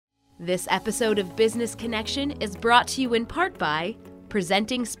This episode of Business Connection is brought to you in part by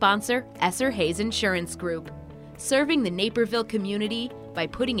presenting sponsor Esser Hayes Insurance Group, serving the Naperville community by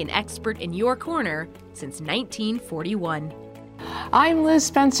putting an expert in your corner since 1941. I'm Liz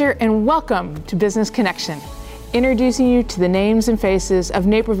Spencer, and welcome to Business Connection, introducing you to the names and faces of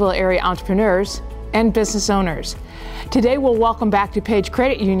Naperville area entrepreneurs and business owners. Today we'll welcome back DuPage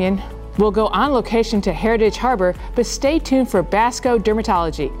Credit Union. We'll go on location to Heritage Harbor, but stay tuned for Basco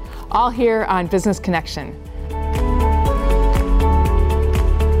Dermatology, all here on Business Connection.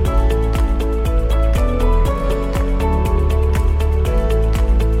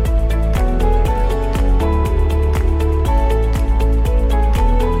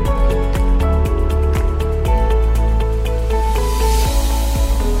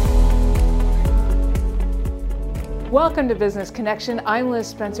 Welcome to Business Connection. I'm Liz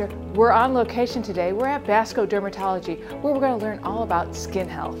Spencer. We're on location today. We're at Basco Dermatology, where we're going to learn all about skin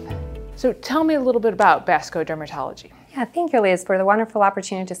health. So tell me a little bit about Basco Dermatology. Yeah, thank you, Liz, for the wonderful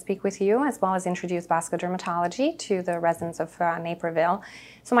opportunity to speak with you, as well as introduce Basco Dermatology to the residents of Naperville.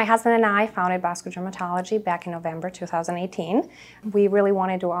 So my husband and I founded Basco Dermatology back in November 2018. We really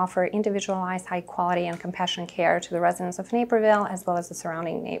wanted to offer individualized, high quality and compassionate care to the residents of Naperville, as well as the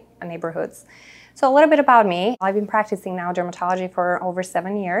surrounding neighborhoods. So a little bit about me. I've been practicing now dermatology for over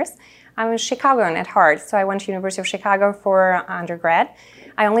 7 years. I'm a Chicagoan at heart, so I went to University of Chicago for undergrad.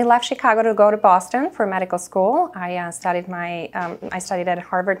 I only left Chicago to go to Boston for medical school. I studied at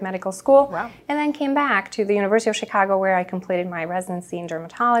Harvard Medical School. Wow. And then came back to the University of Chicago, where I completed my residency in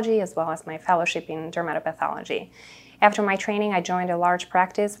dermatology as well as my fellowship in dermatopathology. After my training, I joined a large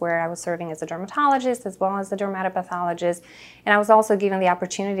practice where I was serving as a dermatologist as well as a dermatopathologist, and I was also given the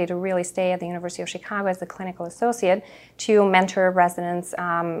opportunity to really stay at the University of Chicago as a clinical associate to mentor residents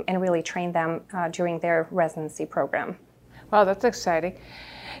and really train them during their residency program. Wow, that's exciting.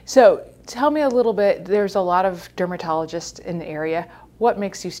 So tell me a little bit, there's a lot of dermatologists in the area. What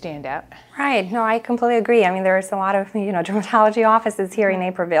makes you stand out? Right. No, I completely agree. I mean, there's a lot of, dermatology offices here in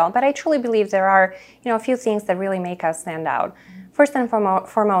Naperville, but I truly believe there are, a few things that really make us stand out. First and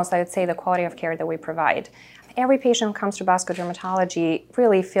foremost, I would say the quality of care that we provide. Every patient who comes to Basco Dermatology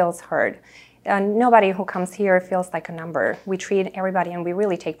really feels heard. Nobody who comes here feels like a number. We treat everybody, and we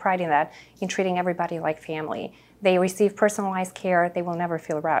really take pride in that, in treating everybody like family. They receive personalized care. They will never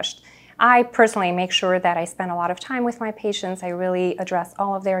feel rushed. I personally make sure that I spend a lot of time with my patients. I really address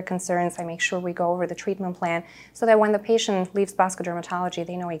all of their concerns. I make sure we go over the treatment plan so that when the patient leaves Basco Dermatology,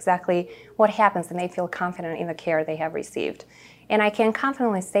 they know exactly what happens and they feel confident in the care they have received. And I can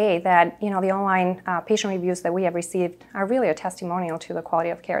confidently say that the online patient reviews that we have received are really a testimonial to the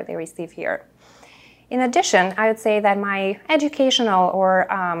quality of care they receive here. In addition, I would say that my educational or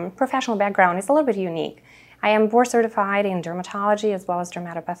professional background is a little bit unique. I am board certified in dermatology as well as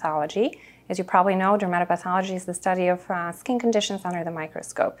dermatopathology. As you probably know, dermatopathology is the study of skin conditions under the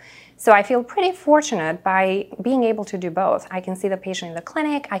microscope. So I feel pretty fortunate by being able to do both. I can see the patient in the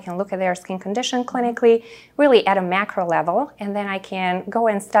clinic, I can look at their skin condition clinically, really at a macro level, and then I can go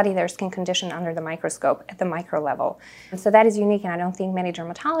and study their skin condition under the microscope at the micro level. And so that is unique, and I don't think many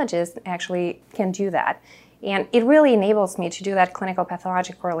dermatologists actually can do that. And it really enables me to do that clinical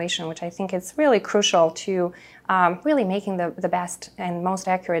pathologic correlation, which I think is really crucial to really making the best and most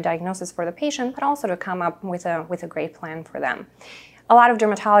accurate diagnosis for the patient, but also to come up with a great plan for them. A lot of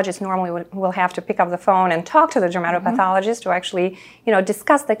dermatologists normally will have to pick up the phone and talk to the dermatopathologist to actually,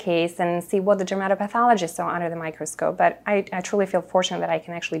 discuss the case and see what the dermatopathologist saw under the microscope. But I truly feel fortunate that I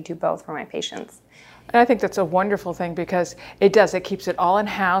can actually do both for my patients. And I think that's a wonderful thing because it keeps it all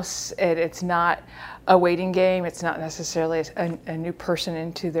in-house. It's not a waiting game. It's not necessarily a new person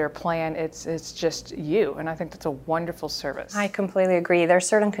into their plan. It's just you, and I think that's a wonderful service. I completely agree. There are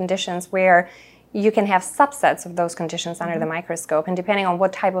certain conditions where you can have subsets of those conditions under the microscope, and depending on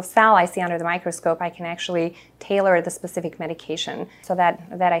what type of cell I see under the microscope, I can actually tailor the specific medication. So that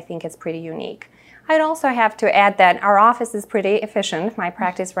I think is pretty unique. I'd also have to add that our office is pretty efficient. My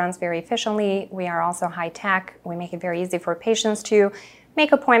practice runs very efficiently. We are also high tech. We make it very easy for patients to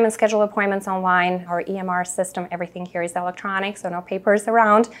make appointments, schedule appointments online. Our EMR system, everything here is electronic, so no papers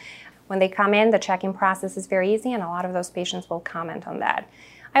around. When they come in, the check-in process is very easy, and a lot of those patients will comment on that.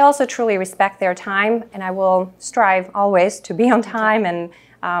 I also truly respect their time, and I will strive always to be on time and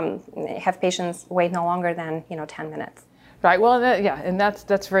have patients wait no longer than 10 minutes. Right. Well, and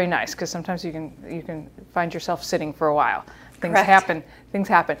that's very nice because sometimes you can find yourself sitting for a while. Things happen. Things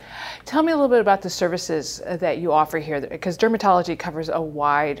happen. Tell me a little bit about the services that you offer here, because dermatology covers a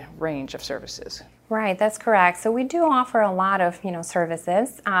wide range of services. Right, that's correct. So we do offer a lot of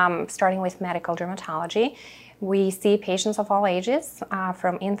services, starting with medical dermatology. We see patients of all ages,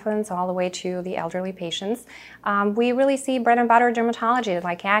 from infants all the way to the elderly patients. We really see bread and butter dermatology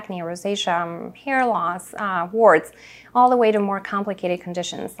like acne, rosacea, hair loss, warts, all the way to more complicated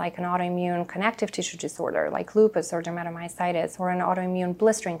conditions like an autoimmune connective tissue disorder like lupus or dermatomyositis, or an autoimmune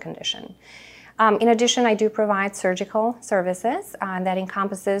blistering condition. In addition, I do provide surgical services that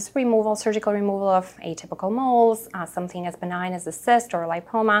encompasses surgical removal of atypical moles, something as benign as a cyst or a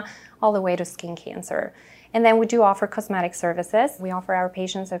lipoma, all the way to skin cancer. And then we do offer cosmetic services. We offer our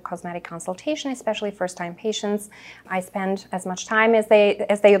patients a cosmetic consultation, especially first-time patients. I spend as much time as they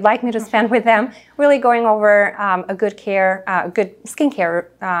would like me to spend with them, really going over a good skincare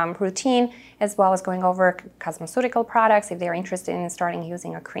routine, as well as going over cosmeceutical products if they're interested in starting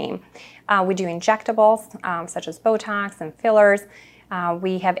using a cream. We do injectables such as Botox and fillers.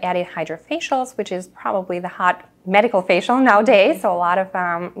 We have added hydrofacials, which is probably the hot medical facial nowadays. So a lot of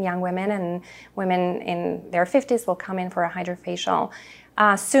young women and women in their 50s will come in for a hydrofacial.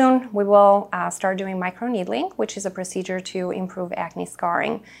 Soon we will start doing microneedling, which is a procedure to improve acne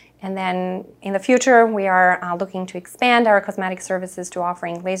scarring. And then in the future, we are looking to expand our cosmetic services to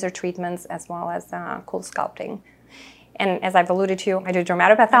offering laser treatments as well as cool sculpting. And as I've alluded to, I do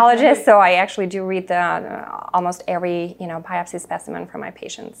dermatopathologist, so I actually do read almost every biopsy specimen from my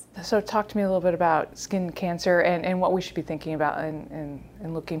patients. So talk to me a little bit about skin cancer and what we should be thinking about and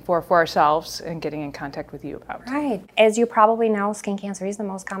looking for ourselves and getting in contact with you about. Right. As you probably know, skin cancer is the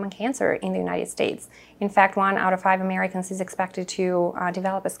most common cancer in the United States. In fact, 1 out of 5 Americans is expected to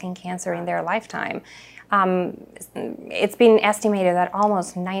develop a skin cancer in their lifetime. It's been estimated that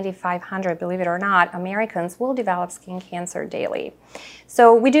almost 9,500, believe it or not, Americans will develop skin cancer daily.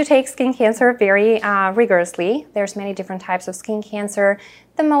 So we do take skin cancer very rigorously. There's many different types of skin cancer.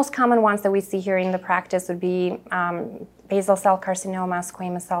 The most common ones that we see here in the practice would be basal cell carcinoma,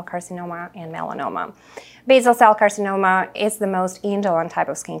 squamous cell carcinoma, and melanoma. Basal cell carcinoma is the most indolent type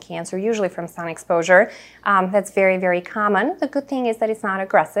of skin cancer, usually from sun exposure. That's very, very common. The good thing is that it's not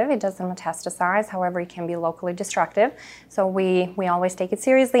aggressive. It doesn't metastasize. However, it can be locally destructive. So we always take it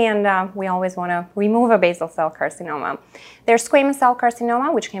seriously, and we always want to remove a basal cell carcinoma. There's squamous cell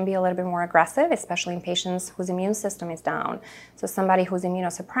carcinoma, which can be a little bit more aggressive, especially in patients whose immune system is down. So somebody who's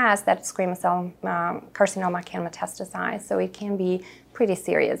immunosuppressed, that squamous cell carcinoma can metastasize. So it can be pretty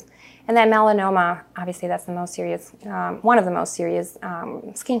serious. And then melanoma, obviously that's the most serious, one of the most serious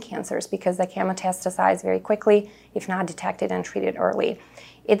skin cancers, because they can metastasize very quickly if not detected and treated early.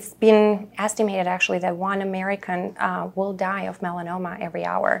 It's been estimated actually that 1 American will die of melanoma every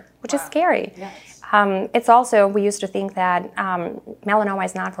hour, which is scary. Yes. It's also, we used to think that melanoma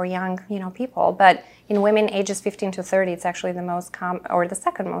is not for young people, but in women ages 15 to 30, it's actually the most common, or the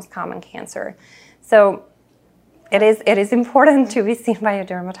second most common cancer. So it is important to be seen by a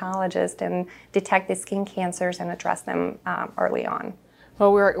dermatologist and detect the skin cancers and address them early on.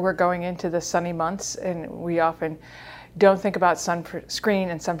 Well, we're going into the sunny months, and we often don't think about sunscreen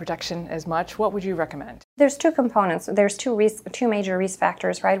and sun protection as much. What would you recommend? There's 2 components. There's two major risk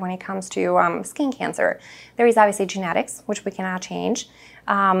factors, right, when it comes to skin cancer. There is obviously genetics, which we cannot change,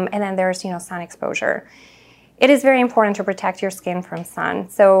 and then there's sun exposure. It is very important to protect your skin from sun,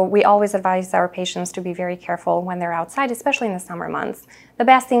 so we always advise our patients to be very careful when they're outside, especially in the summer months. The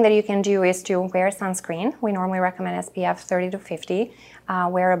best thing that you can do is to wear sunscreen. We normally recommend SPF 30 to 50.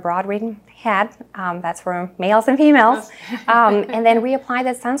 Wear a broad-brimmed hat, that's for males and females, and then reapply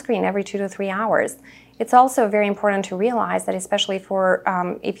that sunscreen every 2 to 3 hours. It's also very important to realize that, especially for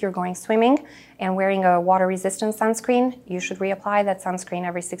if you're going swimming and wearing a water-resistant sunscreen, you should reapply that sunscreen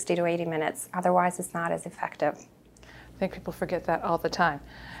every 60 to 80 minutes. Otherwise, it's not as effective. I think people forget that all the time.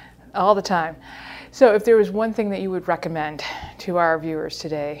 All the time. So if there was one thing that you would recommend to our viewers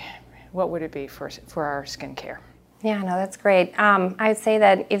today, what would it be for our skincare? Yeah, no, that's great. I'd say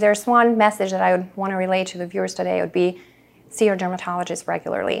that if there's one message that I would want to relay to the viewers today, it would be see your dermatologist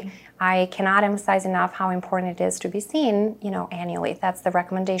regularly. I cannot emphasize enough how important it is to be seen, annually. That's the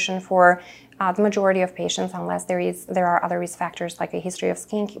recommendation for the majority of patients, unless there are other risk factors like a history of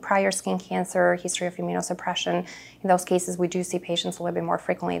prior skin cancer, history of immunosuppression. In those cases, we do see patients a little bit more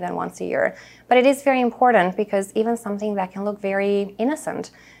frequently than once a year. But it is very important because even something that can look very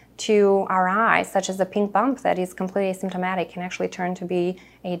innocent to our eyes, such as a pink bump that is completely asymptomatic, can actually turn to be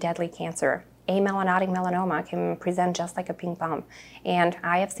a deadly cancer. Amelanotic melanoma can present just like a pink bump. And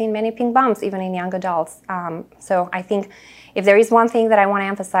I have seen many pink bumps even in young adults. So I think if there is one thing that I want to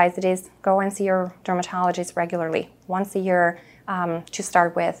emphasize, it is go and see your dermatologist regularly, once a year to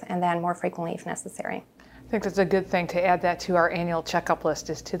start with, and then more frequently if necessary. I think it's a good thing to add that to our annual checkup list,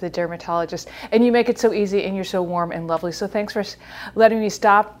 is to the dermatologist. And you make it so easy, and you're so warm and lovely. So thanks for letting me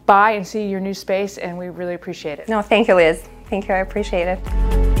stop by and see your new space, and we really appreciate it. No, thank you, Liz. Thank you, I appreciate it.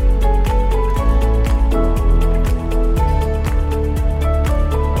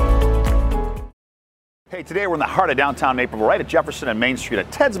 Hey, today we're in the heart of downtown Naperville, right at Jefferson and Main Street at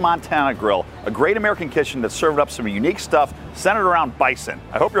Ted's Montana Grill, a great American kitchen that's served up some unique stuff centered around bison.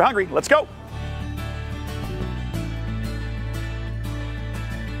 I hope you're hungry. Let's go.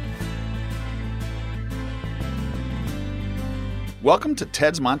 Welcome to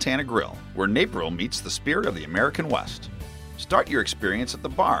Ted's Montana Grill, where Naperville meets the spirit of the American West. Start your experience at the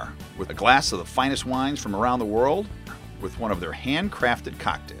bar with a glass of the finest wines from around the world, with one of their handcrafted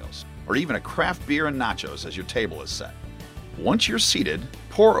cocktails, or even a craft beer and nachos as your table is set. Once you're seated,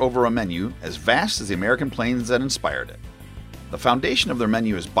 pour over a menu as vast as the American plains that inspired it. The foundation of their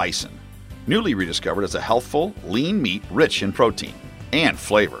menu is bison, newly rediscovered as a healthful, lean meat rich in protein and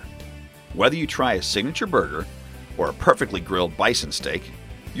flavor. Whether you try a signature burger or a perfectly grilled bison steak,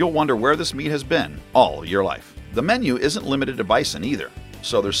 you'll wonder where this meat has been all your life. The menu isn't limited to bison either,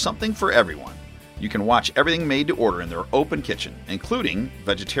 so there's something for everyone. You can watch everything made to order in their open kitchen, including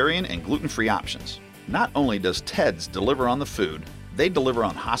vegetarian and gluten-free options. Not only does Ted's deliver on the food, they deliver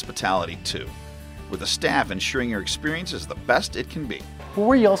on hospitality too, with the staff ensuring your experience is the best it can be. Well,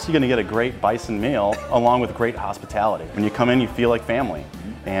 where are you also going to get a great bison meal along with great hospitality? When you come in, you feel like family,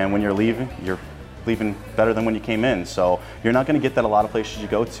 and when you're leaving better than when you came in. So you're not going to get that a lot of places you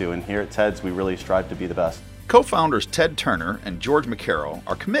go to, and here at Ted's we really strive to be the best. Co-founders Ted Turner and George McCarroll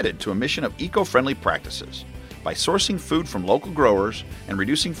are committed to a mission of eco-friendly practices by sourcing food from local growers and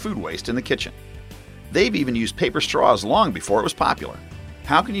reducing food waste in the kitchen. They've even used paper straws long before it was popular.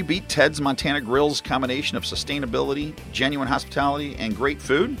 How can you beat Ted's Montana Grill's combination of sustainability, genuine hospitality, and great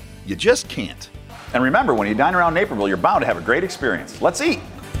food? You just can't. And remember, when you dine around Naperville, you're bound to have a great experience. Let's eat!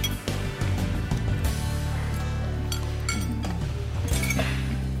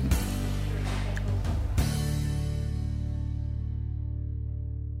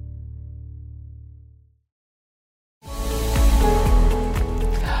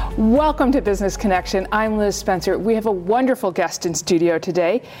 Welcome to Business Connection. I'm Liz Spencer. We have a wonderful guest in studio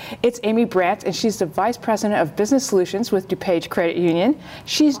today. It's Amy Brandt, and she's the Vice President of Business Solutions with DuPage Credit Union.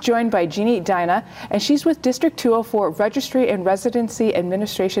 She's joined by Jeannie Dyna, and she's with District 204 Registry and Residency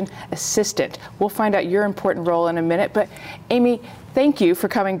Administration Assistant. We'll find out your important role in a minute, but Amy, thank you for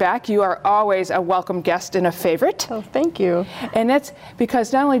coming back. You are always a welcome guest and a favorite. Oh, thank you. And that's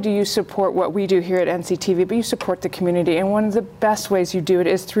because not only do you support what we do here at NCTV, but you support the community. And one of the best ways you do it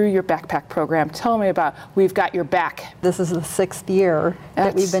is through your backpack program. Tell me about We've Got Your Back. This is the 6th year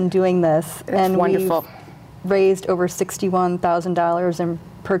that we've been doing this. And wonderful. We've raised over $61,000 and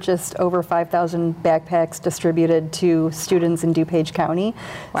purchased over 5,000 backpacks distributed to students in DuPage County.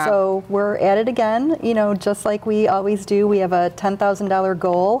 Wow. So we're at it again, you know, just like we always do. We have a $10,000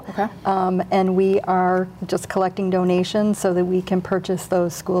 goal, okay. And we are just collecting donations so that we can purchase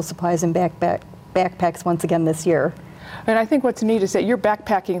those school supplies and backpacks once again this year. And I think what's neat is that you're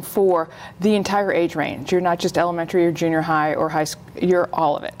backpacking for the entire age range. You're not just elementary or junior high or high school, you're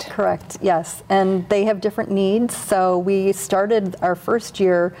all of it. Correct, yes. And they have different needs. So we started our first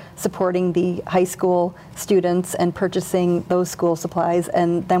year supporting the high school students and purchasing those school supplies.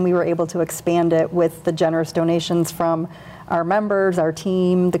 And then we were able to expand it with the generous donations from our members, our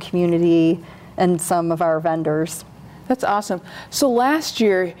team, the community, and some of our vendors. That's awesome. So last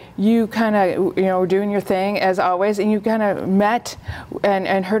year, you kind of, were doing your thing as always, and you kind of met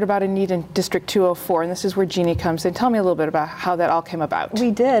and heard about a need in District 204, and this is where Jeannie comes in. Tell me a little bit about how that all came about.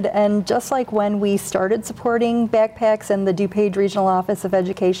 We did, and just like when we started supporting backpacks in the DuPage Regional Office of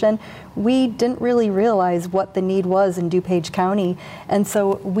Education, we didn't really realize what the need was in DuPage County, and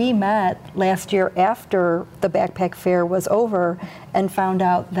so we met last year after the backpack fair was over and found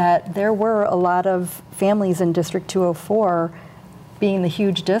out that there were a lot of families in District 204, being the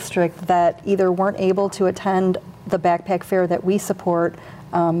huge district, that either weren't able to attend the backpack fair that we support,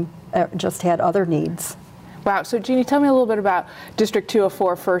 just had other needs. Wow. So Jeannie, tell me a little bit about District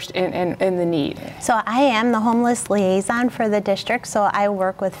 204 first and the need. So I am the homeless liaison for the district, so I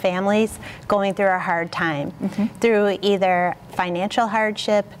work with families going through a hard time, through either financial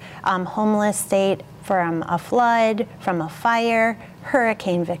hardship, homeless state, from a flood, from a fire.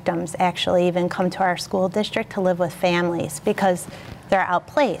 Hurricane victims actually even come to our school district to live with families because they're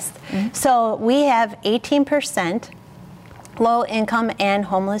outplaced. So we have 18% low income and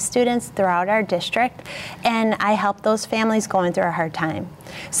homeless students throughout our district, and I help those families going through a hard time.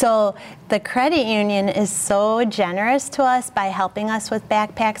 So The credit union is so generous to us by helping us with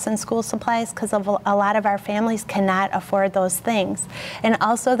backpacks and school supplies because a lot of our families cannot afford those things. And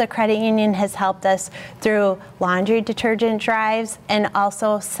also the credit union has helped us through laundry detergent drives and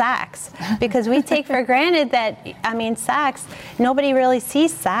also socks, because we take for granted that, I mean, socks, nobody really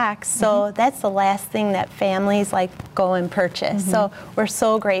sees socks, so that's the last thing that families like go and purchase. So we're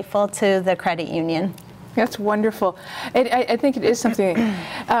so grateful to the credit union. That's wonderful. And I think it is something.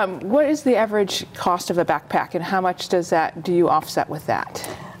 What is the average cost of a backpack, and how much do you offset with that?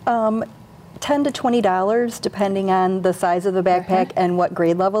 $10 to $20, depending on the size of the backpack and what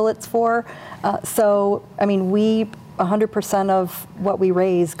grade level it's for. So, I mean, 100% of what we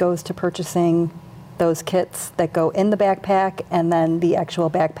raise goes to purchasing those kits that go in the backpack and then the actual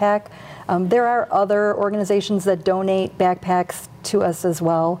backpack. There are other organizations that donate backpacks to us as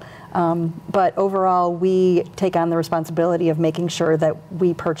well. But overall, we take on the responsibility of making sure that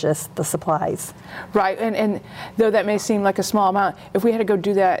we purchase the supplies. Right, and though that may seem like a small amount, if we had to go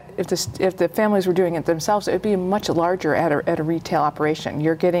do that, if the families were doing it themselves, it would be much larger at a retail operation.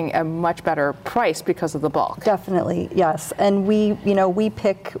 You're getting a much better price because of the bulk. Definitely, yes. And we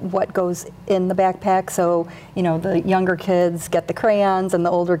pick what goes in the backpack. So, the younger kids get the crayons, and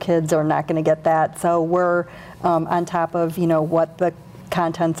the older kids are not going to get that. So we're on top of what the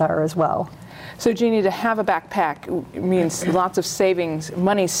contents are as well. So Jeannie, to have a backpack means lots of savings,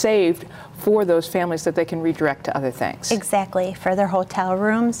 money saved for those families that they can redirect to other things. Exactly, for their hotel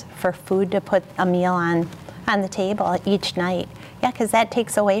rooms, for food to put a meal on the table each night. Yeah, because that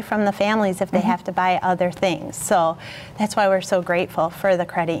takes away from the families if they have to buy other things. So that's why we're so grateful for the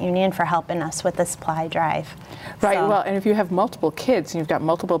credit union for helping us with the supply drive. Right. So, well, and if you have multiple kids and you've got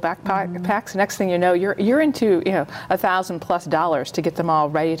multiple backpacks, next thing you know, you're into $1,000+ to get them all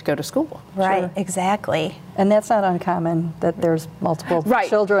ready to go to school. right, Sure. exactly. And that's not uncommon that there's multiple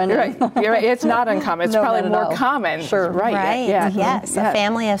children. Right. You're right. It's not uncommon. It's No, probably not at more all. common. Sure. Right. Right. Yeah. Yes. Yeah. A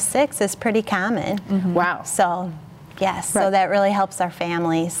family of 6 is pretty common. Wow. So, yes. Right. So that really helps our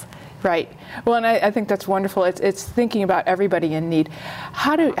families. Right. Well, and I think that's wonderful. It's thinking about everybody in need.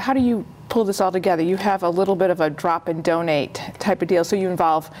 How do you pull this all together? You have a little bit of a drop and donate type of deal. So you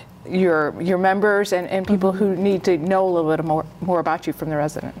involve your members and people who need to know a little bit more about you from the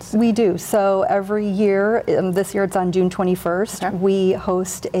residents. We do. So every year, this year it's on June 21st, Okay. we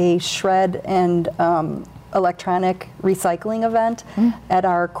host a shred and electronic recycling event at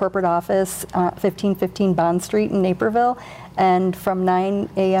our corporate office, 1515 Bond Street in Naperville. And from 9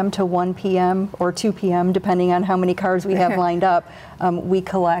 a.m. to 1 p.m. or 2 p.m., depending on how many cars we have lined up, we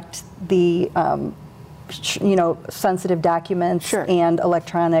collect the sensitive documents Sure. and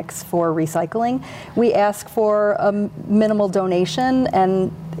electronics for recycling. We ask for a minimal donation,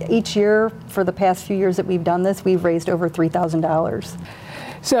 and each year, for the past few years that we've done this, we've raised over $3,000.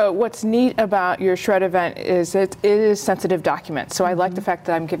 So what's neat about your shred event is it is sensitive documents. So I like the fact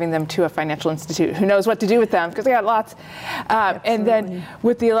that I'm giving them to a financial institute who knows what to do with them, because they got lots. And then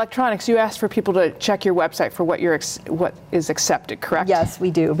with the electronics, you asked for people to check your website for what is accepted, correct? Yes, we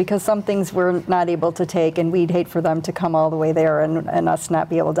do, because some things we're not able to take, and we'd hate for them to come all the way there and us not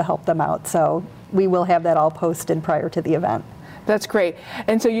be able to help them out. So we will have that all posted prior to the event. That's great.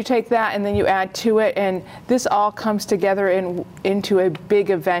 And so you take that and then you add to it, and this all comes together into a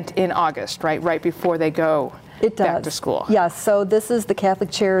big event in August, right? Right before they go back to school. Yes, so this is the Catholic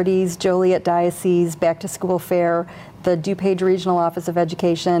Charities, Joliet Diocese Back to School Fair, the DuPage Regional Office of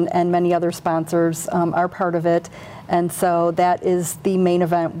Education, and many other sponsors are part of it. And so that is the main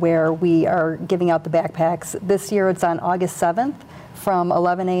event where we are giving out the backpacks. This year it's on August 7th. From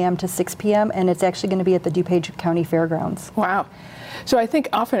 11 a.m. to 6 p.m., and it's actually going to be at the DuPage County Fairgrounds. Wow. So I think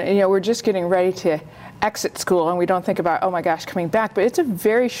often, we're just getting ready to exit school and we don't think about, oh my gosh, coming back, but it's a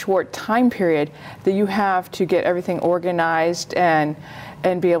very short time period that you have to get everything organized and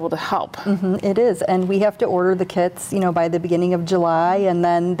be able to help. It is, and we have to order the kits, by the beginning of July, and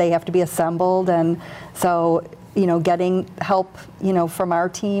then they have to be assembled, and so getting help, from our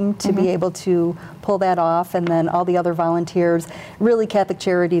team to be able to pull that off, and then all the other volunteers. Really, Catholic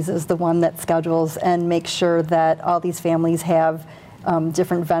Charities is the one that schedules and makes sure that all these families have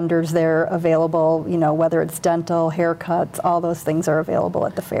different vendors there available, whether it's dental, haircuts, all those things are available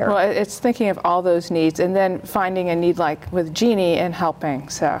at the fair. Well, it's thinking of all those needs and then finding a need like with Jeannie and helping,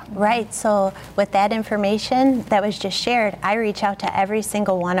 so. Right, so with that information that was just shared, I reach out to every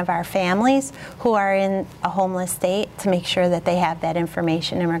single one of our families who are in a homeless state to make sure that they have that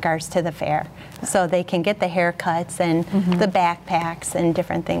information in regards to the fair, so they can get the haircuts and the backpacks and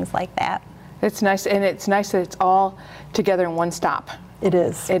different things like that. It's nice, and it's nice that it's all together in one stop. It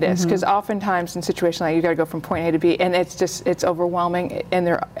is. It is, because oftentimes in situations like you got to go from point A to B, and it's overwhelming,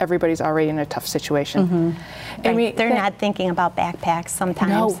 and everybody's already in a tough situation. Right. They're not thinking about backpacks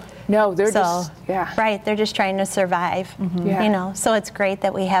sometimes. No, they're Right, they're just trying to survive. You know, so it's great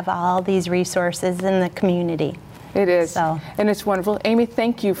that we have all these resources in the community. It is, and it's wonderful. Amy,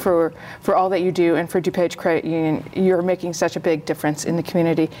 thank you for all that you do, and for DuPage Credit Union. You're making such a big difference in the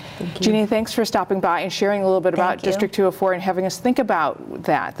community. Jeannie, thanks for stopping by and sharing a little bit about District 204 and having us think about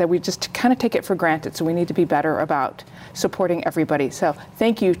that we just kind of take it for granted, so we need to be better about supporting everybody. So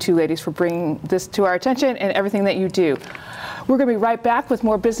thank you two ladies for bringing this to our attention and everything that you do. We're going to be right back with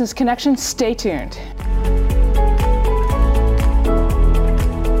more Business Connection. Stay tuned.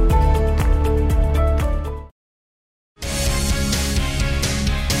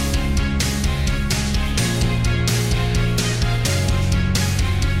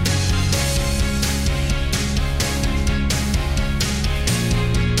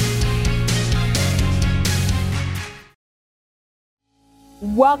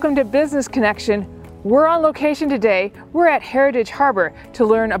 Welcome to Business Connection. We're on location today. We're at Heritage Harbor to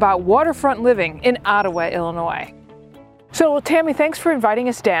learn about waterfront living in Ottawa, Illinois. So, Tammy, thanks for inviting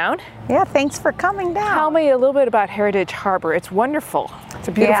us down. Yeah, thanks for coming down. Tell me a little bit about Heritage Harbor. It's wonderful. It's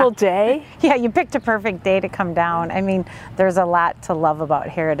a beautiful day. Yeah, you picked a perfect day to come down. I mean, there's a lot to love about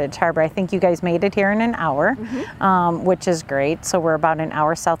Heritage Harbor. I think you guys made it here in an hour, which is great. So we're about an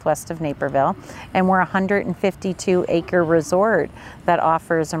hour southwest of Naperville, and we're a 152-acre resort that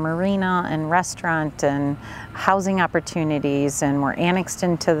offers a marina and restaurant and housing opportunities, and we're annexed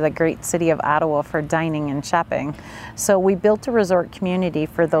into the great city of Ottawa for dining and shopping. So we built a resort community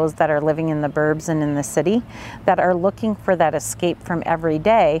for those that are living in the burbs and in the city that are looking for that escape from every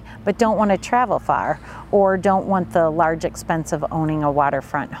day, but don't want to travel far or don't want the large expense of owning a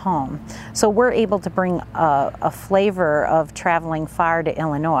waterfront home. So we're able to bring a flavor of traveling far to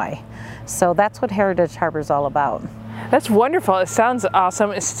Illinois. So that's what Heritage Harbor is all about. That's wonderful. It sounds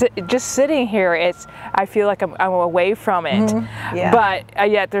awesome. Just sitting here, I feel like I'm away from it, but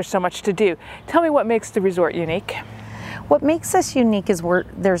yet there's so much to do. Tell me what makes the resort unique. What makes us unique is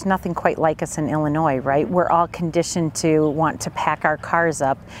there's nothing quite like us in Illinois, right? We're all conditioned to want to pack our cars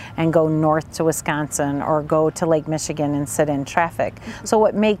up and go north to Wisconsin or go to Lake Michigan and sit in traffic. So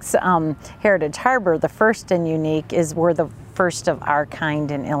what makes Heritage Harbor the first and unique is we're the first of our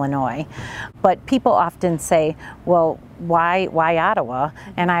kind in Illinois. But people often say, well, why Ottawa?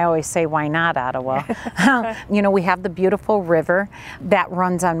 And I always say, why not Ottawa? You know, we have the beautiful river that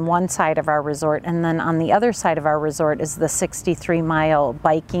runs on one side of our resort, and then on the other side of our resort is the 63-mile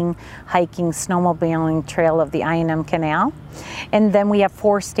biking, hiking, snowmobiling trail of the I&M Canal. And then we have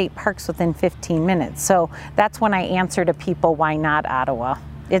 4 state parks within 15 minutes. So that's when I answer to people, why not Ottawa?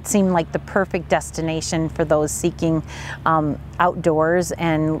 It seemed like the perfect destination for those seeking outdoors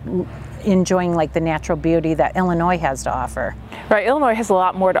and enjoying like the natural beauty that Illinois has to offer. Right, Illinois has a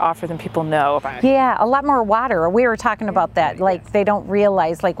lot more to offer than people know about. Yeah, a lot more water. We were talking about that. Like they don't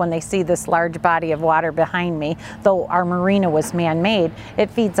realize, like when they see this large body of water behind me, though our marina was man-made, it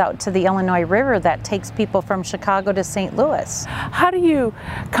feeds out to the Illinois River that takes people from Chicago to St. Louis. How do you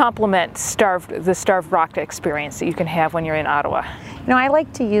complement the Starved Rock experience that you can have when you're in Ottawa? You know, I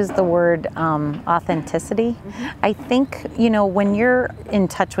like to use the word authenticity. I think, you know, when you're in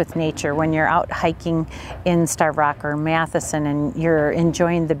touch with nature, when you're out hiking in Starved Rock or Matheson and you're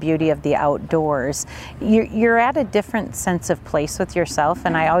enjoying the beauty of the outdoors, you're at a different sense of place with yourself,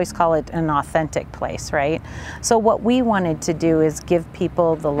 and I always call it an authentic place, right? So what we wanted to do is give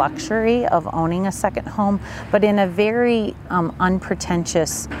people the luxury of owning a second home, but in a very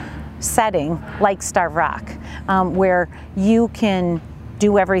unpretentious setting like Starved Rock, where you can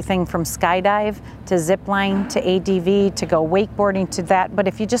do everything from skydive to zip line to ADV to go wakeboarding to that. But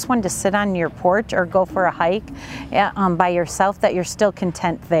if you just wanted to sit on your porch or go for a hike by yourself, that you're still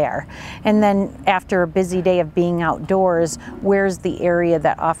content there. And then after a busy day of being outdoors, where's the area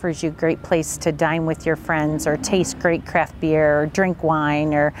that offers you a great place to dine with your friends or taste great craft beer or drink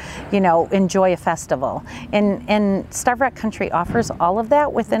wine or, you know, enjoy a festival. And Starved Rock Country offers all of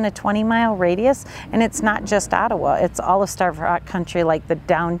that within a 20-mile radius. And it's not just Ottawa, it's all of Starved Rock Country, like the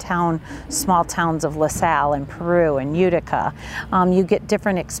downtown small towns of LaSalle and Peru and Utica. You get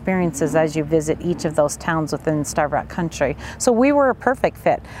different experiences as you visit each of those towns within Starved Rock Country. So we were a perfect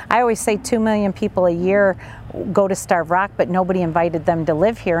fit. I always say 2 million people a year go to Starved Rock, but nobody invited them to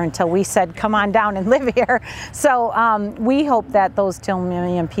live here until we said, come on down and live here. So we hope that those 2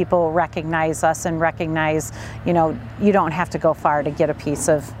 million people recognize us and recognize, you know, you don't have to go far to get a piece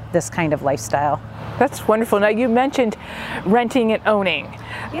of this kind of lifestyle. That's wonderful. Now you mentioned renting and owning.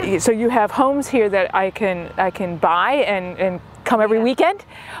 Yeah. So you have homes here that I can buy and come every weekend,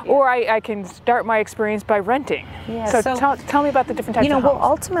 or I can start my experience by renting. Yeah, so tell me about the different types of homes. We'll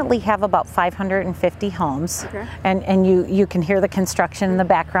ultimately have about 550 homes, and you can hear the construction in the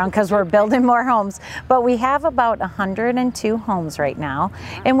background because we're building more homes, but we have about 102 homes right now,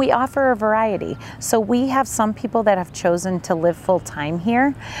 and we offer a variety. So we have some people that have chosen to live full-time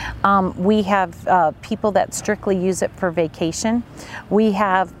here. We have people that strictly use it for vacation. We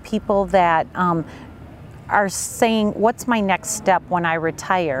have people that are saying, what's my next step when I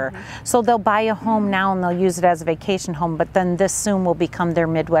retire? So they'll buy a home now and they'll use it as a vacation home, but then this soon will become their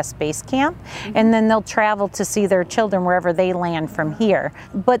Midwest base camp, and then they'll travel to see their children wherever they land from here.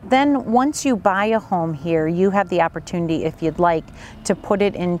 But then once you buy a home here, you have the opportunity, if you'd like, to put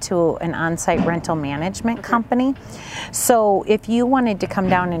it into an on-site rental management company. So if you wanted to come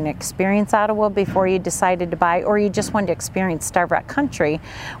down and experience Ottawa before you decided to buy, or you just wanted to experience Starved Rock Country,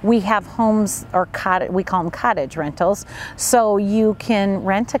 we have homes, or we call them cottage rentals, so you can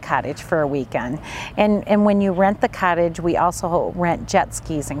rent a cottage for a weekend. And when you rent the cottage, we also rent jet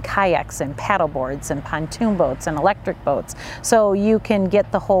skis and kayaks and paddle boards and pontoon boats and electric boats. So you can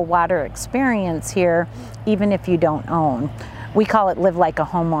get the whole water experience here, even if you don't own. We call it live like a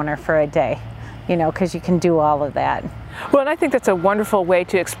homeowner for a day, because you can do all of that. Well, and I think that's a wonderful way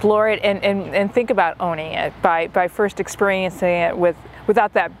to explore it and think about owning it by first experiencing it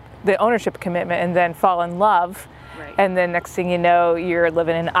without the ownership commitment, and then fall in love. Right. And then next thing you know, you're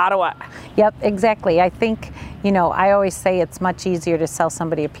living in Ottawa. Yep, exactly. I think, I always say it's much easier to sell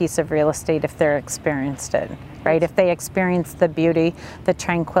somebody a piece of real estate if they're experienced it, right? If they experience the beauty, the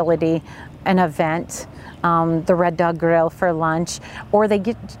tranquility, an event, the Red Dog Grill for lunch, or they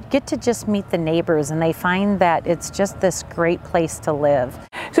get to just meet the neighbors and they find that it's just this great place to live.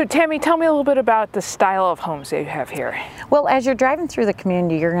 So Tammy, tell me a little bit about the style of homes that you have here. Well, as you're driving through the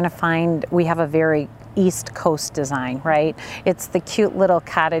community, you're going to find we have a very East Coast design, right? It's the cute little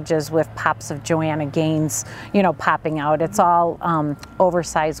cottages with pops of Joanna Gaines, popping out. It's all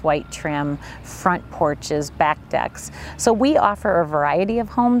oversized white trim, front porches, back decks. So we offer a variety of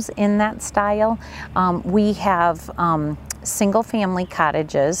homes in that style. We have single family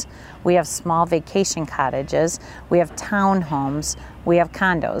cottages, we have small vacation cottages, we have townhomes, we have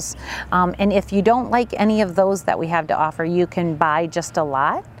condos. And if you don't like any of those that we have to offer, you can buy just a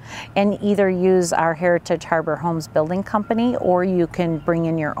lot and either use our Heritage Harbor Homes building company, or you can bring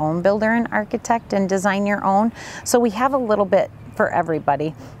in your own builder and architect and design your own. So we have a little bit for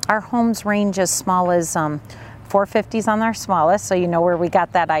everybody. Our homes range as small as 450s on our smallest, so you know where we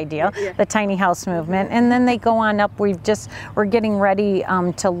got that idea, the tiny house movement, and then they go on up. We're getting ready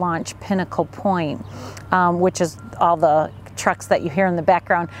to launch Pinnacle Point, which is all the trucks that you hear in the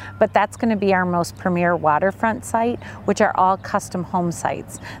background, but that's going to be our most premier waterfront site, which are all custom home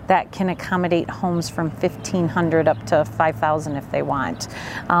sites that can accommodate homes from 1,500 up to 5,000 if they want,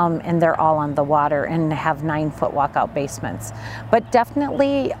 and they're all on the water and have 9-foot walkout basements. But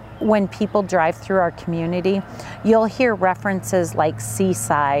definitely when people drive through our community, you'll hear references like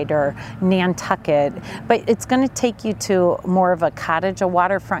Seaside or Nantucket, but it's going to take you to more of a cottage, a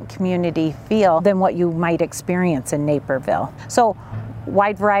waterfront community feel than what you might experience in Naperville. So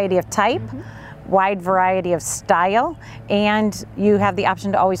wide variety of type, wide variety of style, and you have the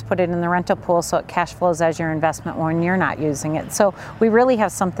option to always put it in the rental pool so it cash flows as your investment when you're not using it. So we really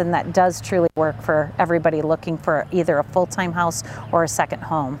have something that does truly work for everybody looking for either a full-time house or a second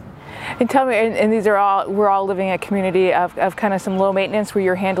home. And tell me, and we're all living in a community of kind of some low maintenance where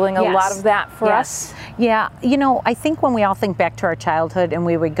you're handling a lot of that for us? Yeah, I think when we all think back to our childhood and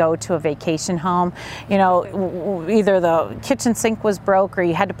we would go to a vacation home, either the kitchen sink was broke or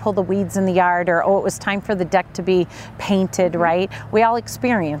you had to pull the weeds in the yard, or it was time for the deck to be painted, right? We all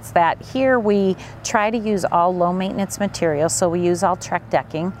experience that. Here we try to use all low maintenance materials, so we use all Trek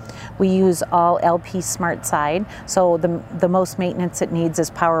decking. We use all LP SmartSide, so the most maintenance it needs is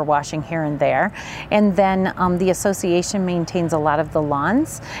power washing here and there. And then the association maintains a lot of the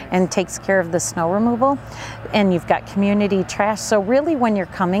lawns and takes care of the snow removal. And you've got community trash. So really when you're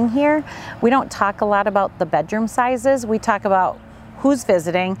coming here, we don't talk a lot about the bedroom sizes. We talk about who's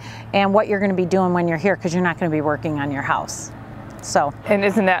visiting and what you're going to be doing when you're here, because you're not going to be working on your house. So. And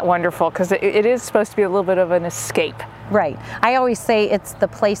isn't that wonderful? Because it is supposed to be a little bit of an escape. Right. I always say it's the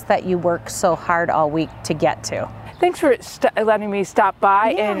place that you work so hard all week to get to. Thanks for letting me stop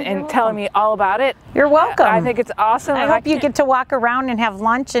by and telling me all about it. You're welcome. I think it's awesome. I hope you get to walk around and have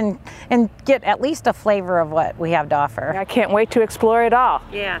lunch and get at least a flavor of what we have to offer. I can't wait to explore it all.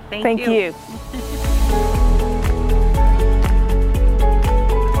 Yeah, thank you.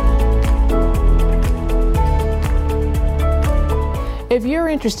 If you're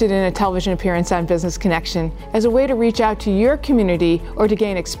interested in a television appearance on Business Connection as a way to reach out to your community or to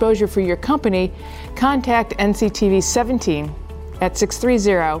gain exposure for your company, contact NCTV 17 at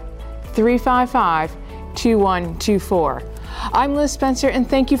 630-355-2124. I'm Liz Spencer, and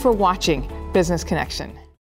thank you for watching Business Connection.